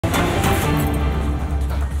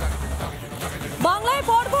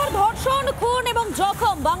এবং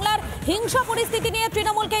জখম। বাংলার হিংসা পরিস্থিতি নিয়ে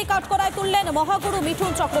তৃণমূলকেই কাঠগড়ায় তুললেন মহাগুরু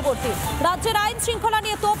মিঠুন চক্রবর্তী। রাজ্যের আইন শৃঙ্খলা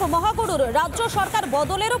নিয়ে তোপ মহাগুরুর। রাজ্য সরকার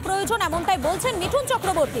বদলেরও প্রয়োজন, এমনটাই বলছেন মিঠুন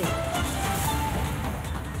চক্রবর্তী।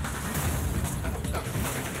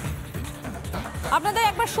 আপনাদের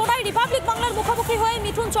একবার শোনাই রিপাবলিক বাংলার মুখোমুখি হয়ে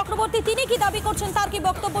মিঠুন চক্রবর্তী তিনি কি দাবি করছেন, তার কি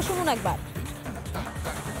বক্তব্য শুনুন একবার।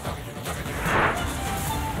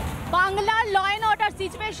 বাংলার ল অ্যান্ড অর্ডার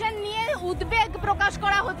সিচুয়েশন নিয়ে উদ্বেগ প্রকাশ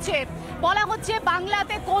করা হচ্ছে। বলা হচ্ছে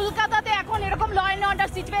বাংলাতে, কলকাতাতে এখন এরকম ল অ্যান্ড অর্ডার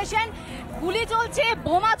সিচুয়েশন, গুলি চলছে,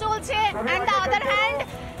 বোমা চলছে, অ্যান্ড দ্য আদার হ্যান্ড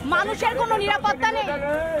মানুষের কোনো নিরাপত্তা নেই।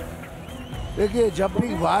 देखिए, जब भी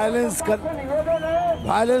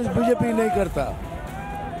वायलेंस बीजेपी नहीं करता,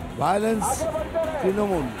 violence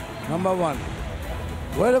Trinamool number 1.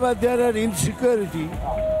 Wherever there are insecurity,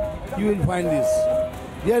 you will find this.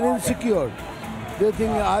 They are insecure. They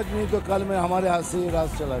think आज नहीं तो कल में हमारे हाथ से राज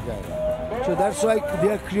चला जाएगा. So that's why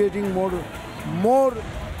they are creating more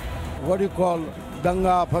what you call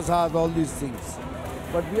दंगा फसाद, all these things.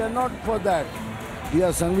 But we are not for that. We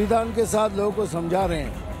are संविधान के साथ लोगों को समझा रहे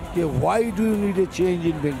हैं कि why do you need a change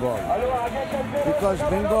in Bengal? Because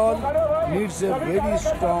Bengal needs a very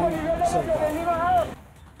strong सरकार.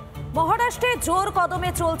 মহারাষ্ট্রে জোর কদমে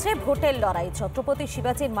চলছে ভোটের লড়াই। ছত্রপতি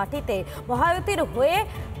শিবাজীর মাটিতে মহায়তীর হয়ে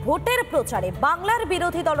ভোটের প্রচারে বাংলার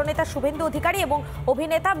বিরোধী দলনেতা শুভেন্দু অধিকারী এবং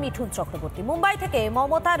অভিনেতা মিঠুন চক্রবর্তী। মুম্বাই থেকে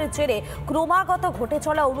মমতার জেরে ক্রমাগত ঘটে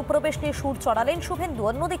চলা অনুপ্রবেশ নিয়ে সুর চড়ালেন শুভেন্দু।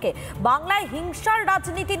 অন্যদিকে বাংলায় হিংসার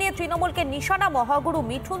রাজনীতি নিয়ে তৃণমূলকে নিশানা মহাগুরু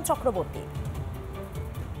মিঠুন চক্রবর্তী।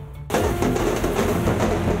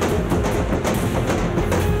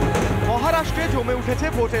 মহারাষ্ট্রে জমে উঠেছে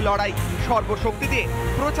ভোটের লড়াই। সর্বশক্তি দিয়ে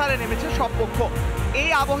প্রচারে নেমেছে সব পক্ষ। এই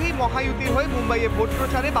আবহেই মহায়ুতির হয়ে মুম্বাইয়ে ভোট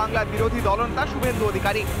প্রচারে বাংলার বিরোধী দলনেতা শুভেন্দু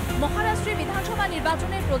অধিকারী। মহারাষ্ট্রে বিধানসভা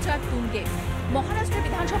নির্বাচনের প্রচার তুঙ্গে। মহারাষ্ট্রে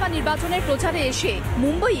বিধানসভা নির্বাচনের প্রচারে এসে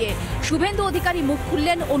মুম্বাইয়ে শুভেন্দু অধিকারী মুখ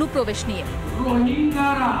খুললেন অনুপ্রবেশ নিয়ে।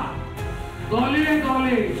 রোহিঙ্গারা দলে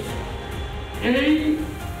দলে এই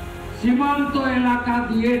সীমান্ত এলাকা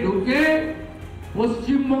দিয়ে ঢুকে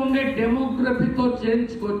পশ্চিমবঙ্গের ডেমোগ্রাফি তো চেঞ্জ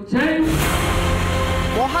করছে।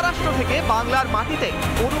 মহারাষ্ট্র থেকে বাংলার মাটিতে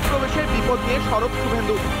অনুপ্রবেশের বিপদ নিয়ে সরব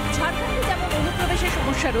শুভেন্দু। ঝাড়খণ্ডে যেমন অনুপ্রবেশের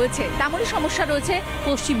সমস্যা রয়েছে, তেমনই সমস্যা রয়েছে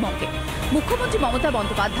পশ্চিমবঙ্গে। মুখ্যমন্ত্রী মমতা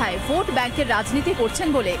বন্দ্যোপাধ্যায় ভোট ব্যাংকের রাজনীতি করছেন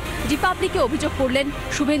বলে রিপাবলিকে অভিযোগ করলেন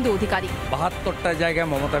শুভেন্দু অধিকারী। ৭২টা জায়গায়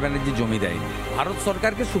মমতা ব্যানার্জি জমি দেয়নি। ভারত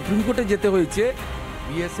সরকারকে সুপ্রিম কোর্টে যেতে হয়েছে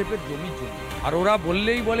বিএসএফ এর জমির জন্য। আর ওরা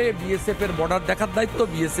বললেই বলে বিএসএফ এর বর্ডার দেখার দায়িত্ব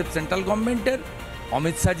বিএসএফ সেন্ট্রাল গভর্নমেন্টের,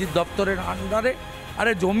 অমিত শাহজির দপ্তরের আন্ডারে।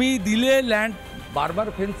 আরে জমি দিলে ল্যান্ড বারবার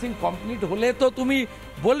ফেন্সিং কমপ্লিট হলে তো তুমি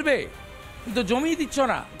বলবে, কিন্তু জমি দিচ্ছ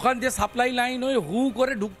না। ওখান দিয়ে সাপ্লাই লাইন হয়ে হু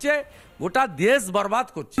করে ঢুকছে, গোটা দেশ বরবাদ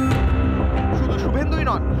করছে। শুধু শুভেন্দুই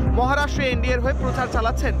নন, মহারাষ্ট্রে এনডিএর হয়ে প্রচার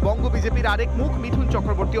চালাচ্ছেন বঙ্গ বিজেপির আরেক মুখ মিঠুন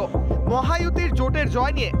চক্রবর্তীও। মহায়ুতির জোটের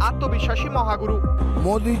জয় নিয়ে আত্মবিশ্বাসী মহাগুরু।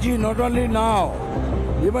 মোদিজি not only now,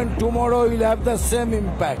 even tomorrow will have the same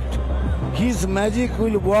impact. His magic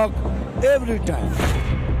will work every time.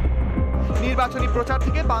 নির্বাচনী প্রচার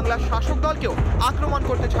থেকে বাংলার শাসক দলকেও আক্রমণ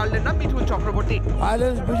করতে ছাড়লেন না মিঠুন চক্রবর্তী।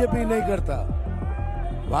 Violence BJP नहीं करता,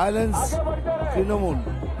 violence Trinamool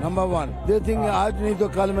number 1. They think आज नहीं तो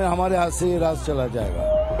कल में हमारे हाथ से राज चला जाएगा.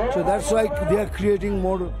 So that's why they are creating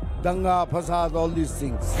more दंगा फसाद, all these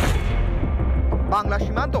things. বাংলা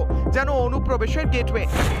সীমান্ত যেন অনুপ্রবেশের গেটওয়ে।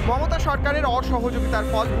 মমতা সরকারের অসহযোগিতার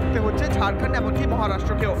ফল ভুগতে হচ্ছে ঝাড়খণ্ড, এমনকি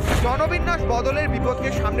মহারাষ্ট্রকেও। জনবিন্যাস বদলের বিপদকে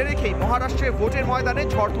সামনে রেখেই মহারাষ্ট্রে ভোটের ময়দানে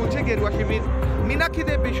ঝড় তুলছে গেরুয়া শিবির। মীনাক্ষী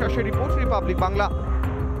দেব বিশ্বাসের রিপোর্ট, রিপাবলিক বাংলা।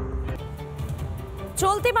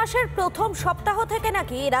 চলতি মাসের প্রথম সপ্তাহ থেকে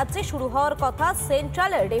নাকি রাজ্যে শুরু হওয়ার কথা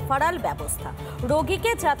সেন্ট্রাল রেফারাল ব্যবস্থা।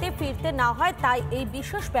 রোগীকে যাতে ফিরতে না হয় তাই এই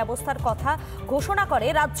বিশেষ ব্যবস্থার কথা ঘোষণা করে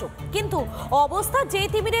রাজ্য। কিন্তু অবস্থা যেই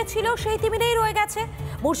তিমিরে ছিল সেই তিমিরেই রয়ে গেছে।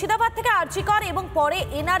 মুর্শিদাবাদ থেকে আরজিকর এবং পরে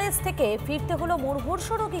এনআরএস থেকে ফিরতে হলো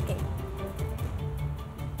মুমূর্ষু রোগীকে।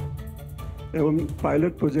 এবং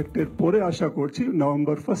পাইলট প্রজেক্টের পরে আশা করছি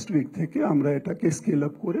নভেম্বর ফার্স্ট উইক থেকে আমরা এটাকে স্কেল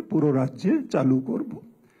আপ করে পুরো রাজ্যে চালু করব।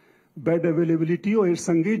 বেড অ্যাভেলেবিলিটিও এর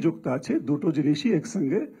সঙ্গেই যুক্ত আছে। দুটো জিনিসই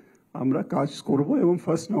একসঙ্গে আমরা কাজ করব এবং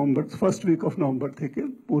ফার্স্ট উইক অফ নভেম্বর থেকে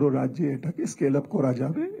পুরো রাজ্যে এটাকে স্কেল আপ করা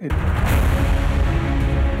যাবে।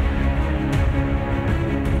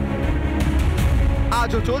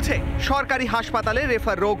 আজও চলছে সরকারি হাসপাতালে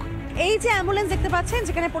রেফার রোগ। এই যে অ্যাম্বুলেন্স দেখতে পাচ্ছেন,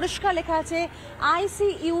 যেখানে পরিষ্কার লেখা আছে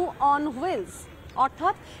আইসিইউ অন হুইলস,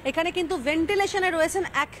 অর্থাৎ এখানে কিন্তু ভেন্টিলেশনে রয়েছেন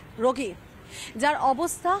এক রোগী যার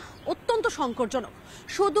অবস্থা অত্যন্ত সংকটজনক।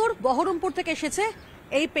 সুদূর বহরমপুর থেকে এসেছে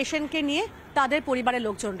এই পেশেন্টকে নিয়ে তাদের পরিবারের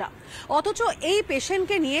লোকজনরা, অথচ এই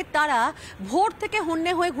পেশেন্টকে নিয়ে তারা ভোর থেকে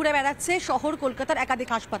হন্যে হয়ে ঘুরে বেড়াচ্ছে শহর কলকাতার একাধিক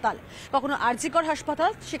হাসপাতাল, কখনো আরজিকর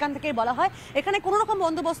হাসপাতাল, সেখান থেকে বলা হয় এখানে কোনো রকম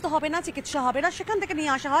বন্দোবস্ত হবে না, চিকিৎসা হবে না, সেখান থেকে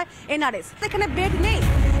নিয়ে আসা হয় NRS, এখানে বেড নেই।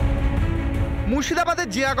 মুর্শিদাবাদের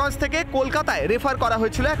জিয়াগঞ্জ থেকে কলকাতায় রেফার করা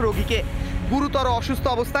হয়েছিল এক রোগীকে। গুরুতর অসুস্থ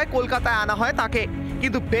অবস্থায় কলকাতায় আনা হয় তাকে,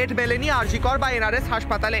 কিন্তু বেড মেলেনি আরজিকর বা NRS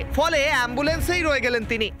হাসপাতালে, ফলে অ্যাম্বুলেন্সেই রয়ে গেলেন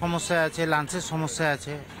তিনি। সমস্যা আছে, লাঞ্চের সমস্যা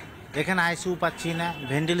আছে, এখানে আইসিইউ পাচ্ছি না,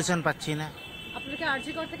 ভেন্টিলেশন পাচ্ছি না। আপনাকে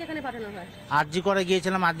আরজিকর থেকে এখানে পাঠানো হয়? আরজিকরে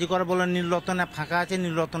গিয়েছিলাম, আরজিকর বলে নীলরতনে ফাঁকা আছে,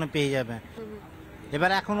 নীলরতনে পেয়ে যাবে।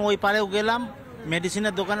 এবার এখন ওই পারেও গেলাম,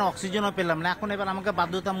 মেডিসিনের দোকানে অক্সিজেনও পেলাম না, এখন এবার আমাকে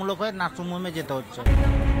বাধ্যতামূলক হয়ে নার্সিংহোমে যেতে হচ্ছে।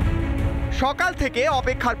 সকাল থেকে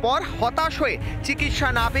অপেক্ষার পর হতাশ হয়ে চিকিৎসা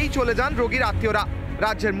না পেয়েই চলে যান রোগীর আত্মীয়রা।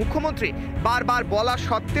 রাজ্যের মুখ্যমন্ত্রী বারবার বলা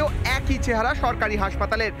সত্ত্বেও একই চেহারা সরকারি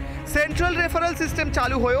হাসপাতালের। সেন্ট্রাল রেফারেল সিস্টেম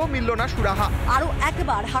চালু হয়েও মিলল না সুরাহা। আরও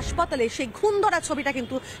একবার হাসপাতালে সেই ঘুম ধরা ছবিটা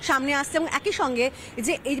কিন্তু সামনে আসছে, এবং একই সঙ্গে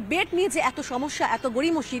যে এই বেড নিয়ে যে এত সমস্যা, এত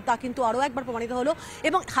গড়িমসি, তা কিন্তু আরও একবার প্রমাণিত হলো।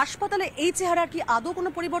 এবং হাসপাতালে এই চেহারার কি আদৌ কোনো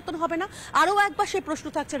পরিবর্তন হবে না? আরও একবার সেই প্রশ্ন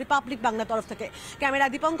থাকছে রিপাবলিক বাংলা তরফ থেকে। ক্যামেরা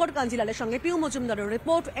দীপঙ্কর কাঞ্জিলালের সঙ্গে পিউ মজুমদারের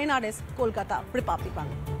report, NRS, Kolkata, Republic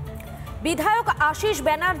Bangla. বিধায়ক আশিস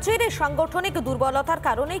ব্যানার্জির সাংগঠনিক দুর্বলতার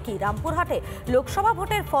কারণে কি রামপুরহাটে লোকসভা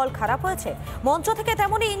ভোটের ফল খারাপ হয়েছে? মঞ্চ থেকে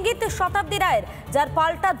তেমনই ইঙ্গিত শতাব্দী রায়ের, যার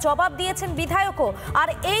পাল্টা জবাব দিয়েছেন বিধায়কও। আর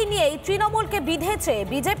এই নিয়েই তৃণমূলকে বিঁধেছে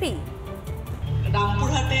বিজেপি।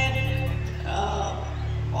 রামপুরহাটের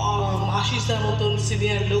আশিসের মতন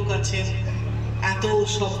সিনিয়র লোক আছেন, এত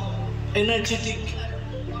সব এনার্জেটিক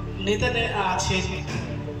নেতা আছেন,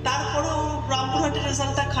 তারপরেও রামপুরহাটের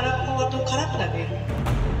রেজাল্টটা খারাপ হওয়া তো খারাপ লাগে।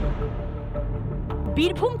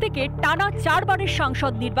 বীরভূম থেকে টানা 4 বারের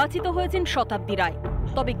সাংসদ নির্বাচিত হয়েছেন শতাব্দী রায়,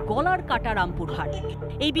 তবে গলার কাটা রামপুরহাট।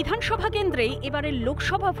 এই বিধানসভা কেন্দ্রে এবারের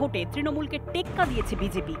লোকসভা ভোটে তৃণমূলকে টেক্কা দিয়েছে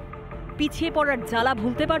বিজেপি। পিছিয়ে পড়ার জ্বালা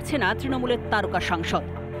ভুলতে পারছে না তৃণমূলের তারকা সাংসদ।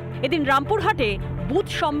 এদিন রামপুরহাটে বুথ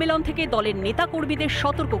সম্মেলন থেকে দলের নেতাকর্মীদের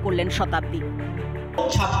সতর্ক করলেন শতাব্দী।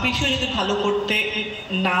 26-এ যদি ভালো করতে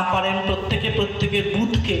না পারেন, প্রত্যেকের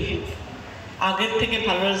বুথকে আগের থেকে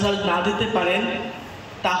ভালো রেজাল্ট না দিতে পারেন,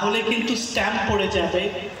 তাহলে কিন্তু স্ট্যাম্প পড়ে যাবে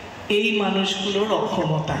এই মানুষগুলোর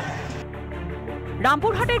অক্ষমতা।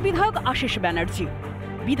 রামপুরহাটের বিধায়ক আশিস ব্যানার্জি,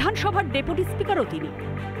 বিধানসভার ডেপুটি স্পিকারও তিনি।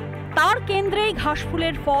 তার কেন্দ্রেই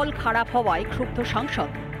ঘাসফুলের ফল খারাপ হওয়ায় ক্ষুব্ধ সাংসদ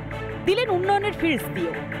দিলেন উন্নয়নের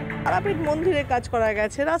ফিরিস্তিও। তারাপীঠ মন্দিরে কাজ করা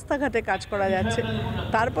গেছে, রাস্তাঘাটে কাজ করা যাচ্ছে,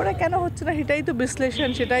 তারপরে কেন হচ্ছে না সেটাই তো বিশ্লেষণ,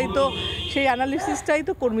 সেটাই তো সেই অ্যানালিসিসটাই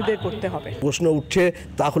তো কর্মীদের করতে হবে। প্রশ্ন উঠছে,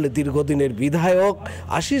 তাহলে দীর্ঘদিনের বিধায়ক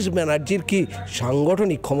আশিস ব্যানার্জির কি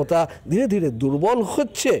সাংগঠনিক ক্ষমতা ধীরে ধীরে দুর্বল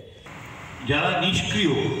হচ্ছে? যারা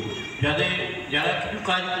নিষ্ক্রিয়, যারা কিছু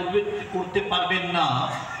কাজ করতে পারবেন না,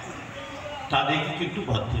 তাদেরকে কিন্তু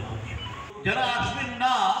বাধ্য হবে। যারা আসবেন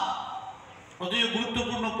না, অথচ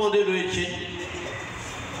গুরুত্বপূর্ণ পদে রয়েছে,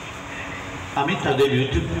 আমি তাদের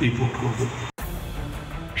বিরুদ্ধে রিপোর্ট করব।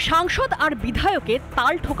 সাংসদ আর বিধায়কের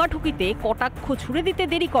তাল ঠোকাঠুকিতে কটাক্ষ ছুড়ে দিতে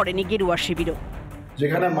দেরি করেনি গেরুয়া শিবিরও।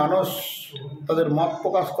 যেখানে মানুষ তাদের মত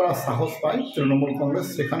প্রকাশ করার সাহস পায় তৃণমূল কংগ্রেস,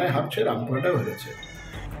 সেখানে হারছে, রামপুরহাটে হয়েছে।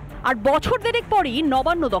 আর বছর দেড়েক পরই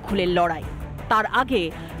নবান্ন দখলের লড়াই। তার আগে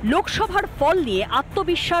লোকসভার ফল নিয়ে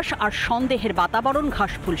আত্মবিশ্বাস আর সন্দেহের বাতাবরণ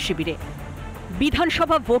ঘাসফুল শিবিরে।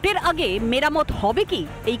 বিধানসভা ভোটের আগে মেরামত হবে কি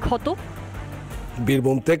এই ক্ষত?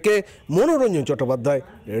 বীরভূম থেকে মনোরঞ্জন চট্টোপাধ্যায়,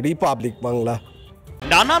 রিপাবলিক বাংলা।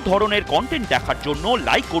 নানা ধরনের কন্টেন্ট দেখার জন্য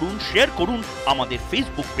লাইক করুন, শেয়ার করুন আমাদের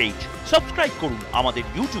ফেসবুক পেজ, সাবস্ক্রাইব করুন আমাদের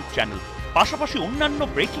ইউটিউব চ্যানেল। পাশাপাশি অন্যান্য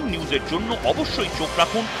ব্রেকিং নিউজের জন্য অবশ্যই চোখ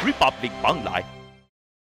রাখুন রিপাবলিক বাংলায়।